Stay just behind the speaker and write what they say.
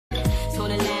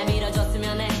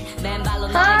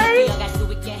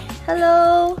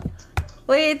Hello.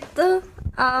 Wait. Hello.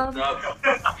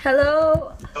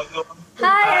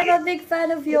 Hi, I'm a big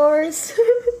fan of yours.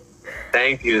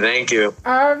 Thank you, thank you.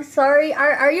 Sorry.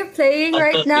 Are you playing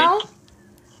right now?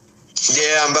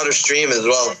 Yeah, I'm about to stream as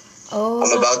well. Oh.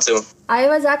 I'm about to. I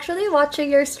was actually watching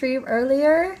your stream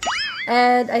earlier,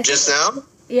 and I Just now?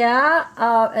 yeah.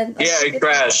 And Yeah, it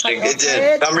crashed. It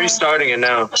did. I'm restarting it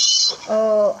now.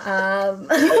 Oh.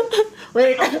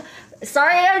 Wait.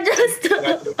 Sorry, I'm just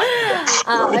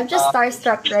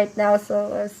starstruck right now.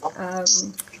 So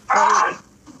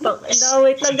no,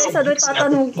 wait lang guys. Ano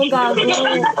tatanong ko, gago?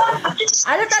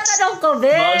 Ano tatanong ko, be?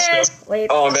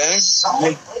 Wait. Oh, man.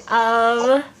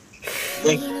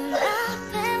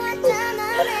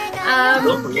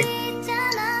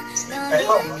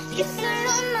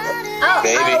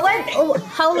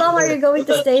 How long are you going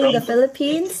to stay in the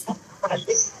Philippines?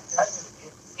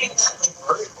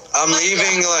 I'm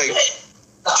leaving like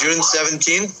June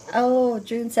 17th. Oh,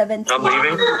 June 17th. I'm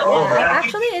leaving. Yeah, I'm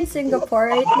actually in Singapore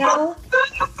right now.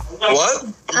 What?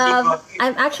 I'm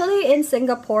actually in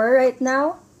Singapore right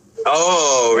now.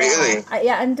 Oh, really?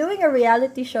 Yeah, I'm doing a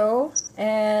reality show,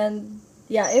 and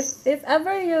yeah, if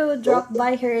ever you drop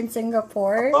by here in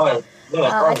Singapore,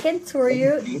 I can tour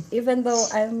you, even though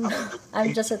I'm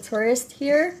just a tourist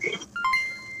here.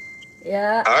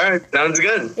 Yeah. All right, sounds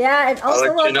good. Yeah, and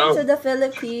also welcome know. to the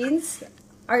Philippines.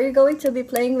 Are you going to be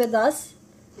playing with us?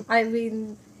 I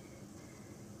mean,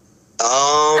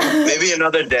 maybe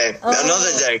another day.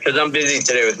 Another day, because I'm busy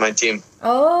today with my team.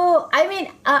 oh, I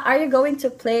mean, are you going to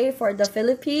play for the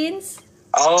Philippines?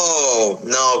 Oh,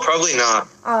 no, probably not.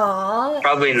 Aw,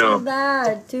 Probably no. too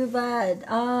bad, too bad.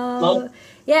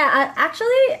 Yeah,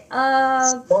 actually,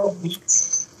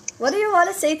 what do you want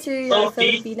to say to your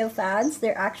Filipino fans?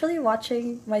 They're actually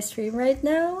watching my stream right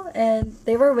now, and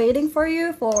they were waiting for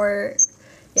you for...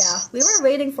 Yeah, we were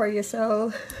waiting for you,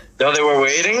 so... No, they were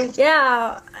waiting?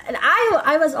 Yeah, and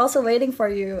I was also waiting for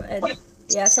you, and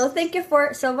yeah, so thank you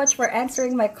so much for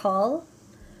answering my call.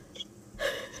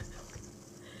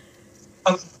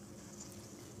 Oh,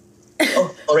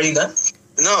 already done?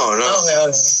 No.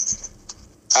 Okay.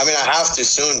 I mean, I have to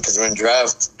soon because we're in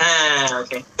draft.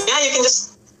 Okay. Yeah, you can just...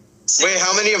 Wait,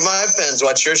 how many of my fans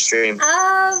watch your stream?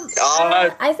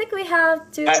 I think we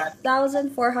have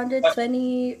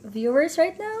 2,420 viewers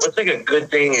right now. What's like a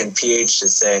good thing in PH to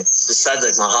say besides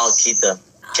like mahal kita?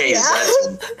 K is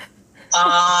that.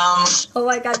 Oh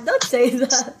my god, don't say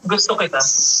that. Gusto kita.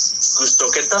 Gusto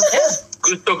kita? Yeah.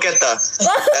 Gusto kita.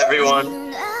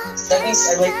 Everyone. That means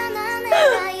I like...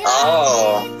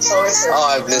 Oh,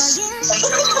 I've missed.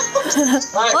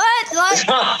 What?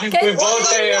 We both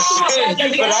say a Shin,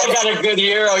 but I got a good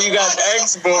hero. You got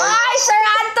X-Born. Hi, Sir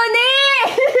Anthony!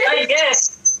 I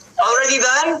guess. Already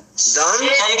done? Done?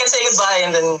 Yeah, you can say goodbye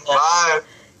and then... Bye.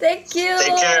 Thank you.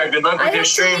 Take care. Good luck with I your hope to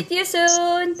stream. meet you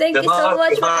soon. Thank Good you so luck,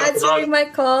 much good for luck, good answering my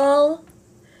call.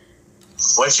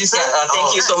 What'd she say?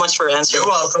 Thank you so much for answering. You're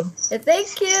welcome.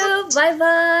 Thank you.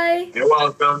 Bye-bye. You're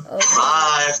welcome. Okay.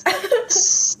 Bye.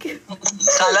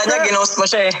 Kala niya, ginost mo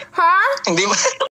siya eh. Ha? Hindi mo...